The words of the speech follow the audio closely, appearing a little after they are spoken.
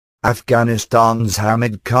Afghanistan's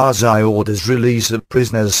Hamid Karzai orders release of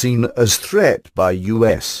prisoners seen as threat by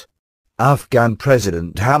U.S. Afghan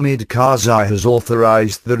President Hamid Karzai has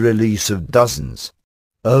authorized the release of dozens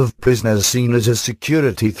of prisoners seen as a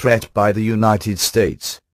security threat by the United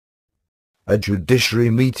States. A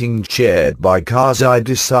judiciary meeting chaired by Karzai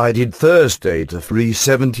decided Thursday to free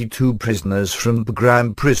 72 prisoners from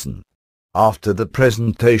Bagram prison, after the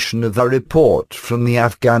presentation of a report from the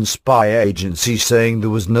Afghan spy agency saying there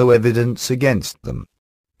was no evidence against them,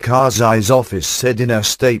 Karzai's office said in a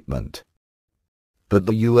statement. But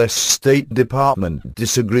the U.S. State Department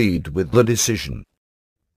disagreed with the decision.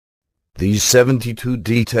 These 72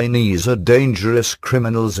 detainees are dangerous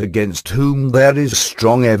criminals against whom there is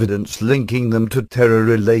strong evidence linking them to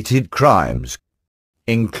terror-related crimes,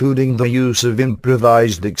 including the use of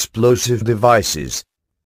improvised explosive devices.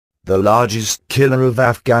 The largest killer of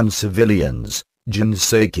Afghan civilians, Jen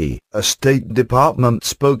Psaki, a State Department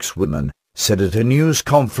spokeswoman, said at a news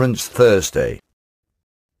conference Thursday.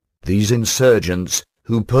 These insurgents,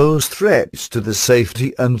 who pose threats to the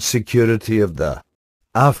safety and security of the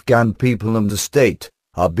Afghan people and the state,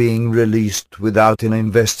 are being released without an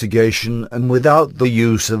investigation and without the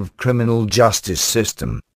use of criminal justice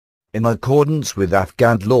system, in accordance with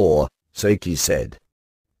Afghan law, Psaki said.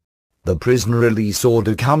 The prison release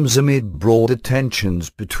order comes amid broader tensions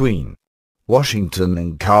between Washington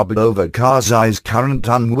and Kabul over Karzai's current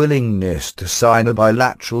unwillingness to sign a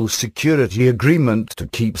bilateral security agreement to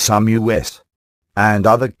keep some U.S. and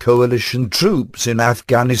other coalition troops in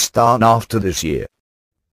Afghanistan after this year.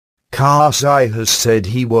 Karzai has said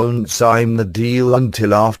he won't sign the deal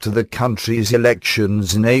until after the country's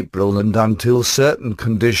elections in April and until certain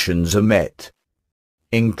conditions are met,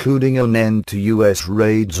 including an end to U.S.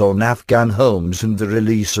 raids on Afghan homes and the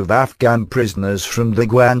release of Afghan prisoners from the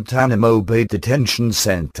Guantanamo Bay detention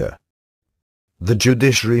center. The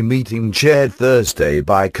judiciary meeting chaired Thursday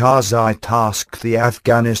by Karzai tasked the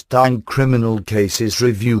Afghanistan Criminal Cases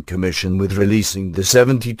Review Commission with releasing the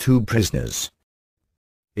 72 prisoners.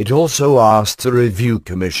 It also asked the Review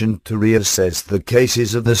Commission to reassess the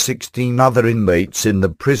cases of the 16 other inmates in the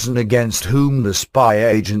prison against whom the spy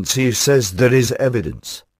agency says there is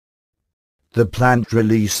evidence. The planned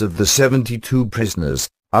release of the 72 prisoners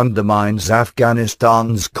undermines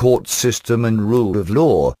Afghanistan's court system and rule of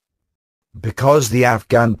law, because the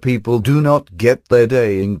Afghan people do not get their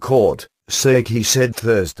day in court, Psaki said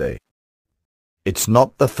Thursday. It's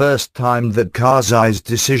not the first time that Karzai's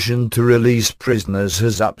decision to release prisoners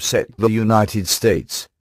has upset the United States.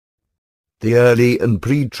 The early and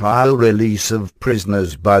pre-trial release of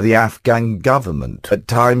prisoners by the Afghan government at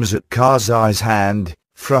times at Karzai's hand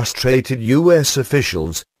frustrated U.S.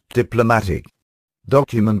 officials, diplomatic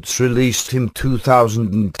documents released in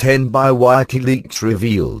 2010 by WikiLeaks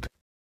revealed.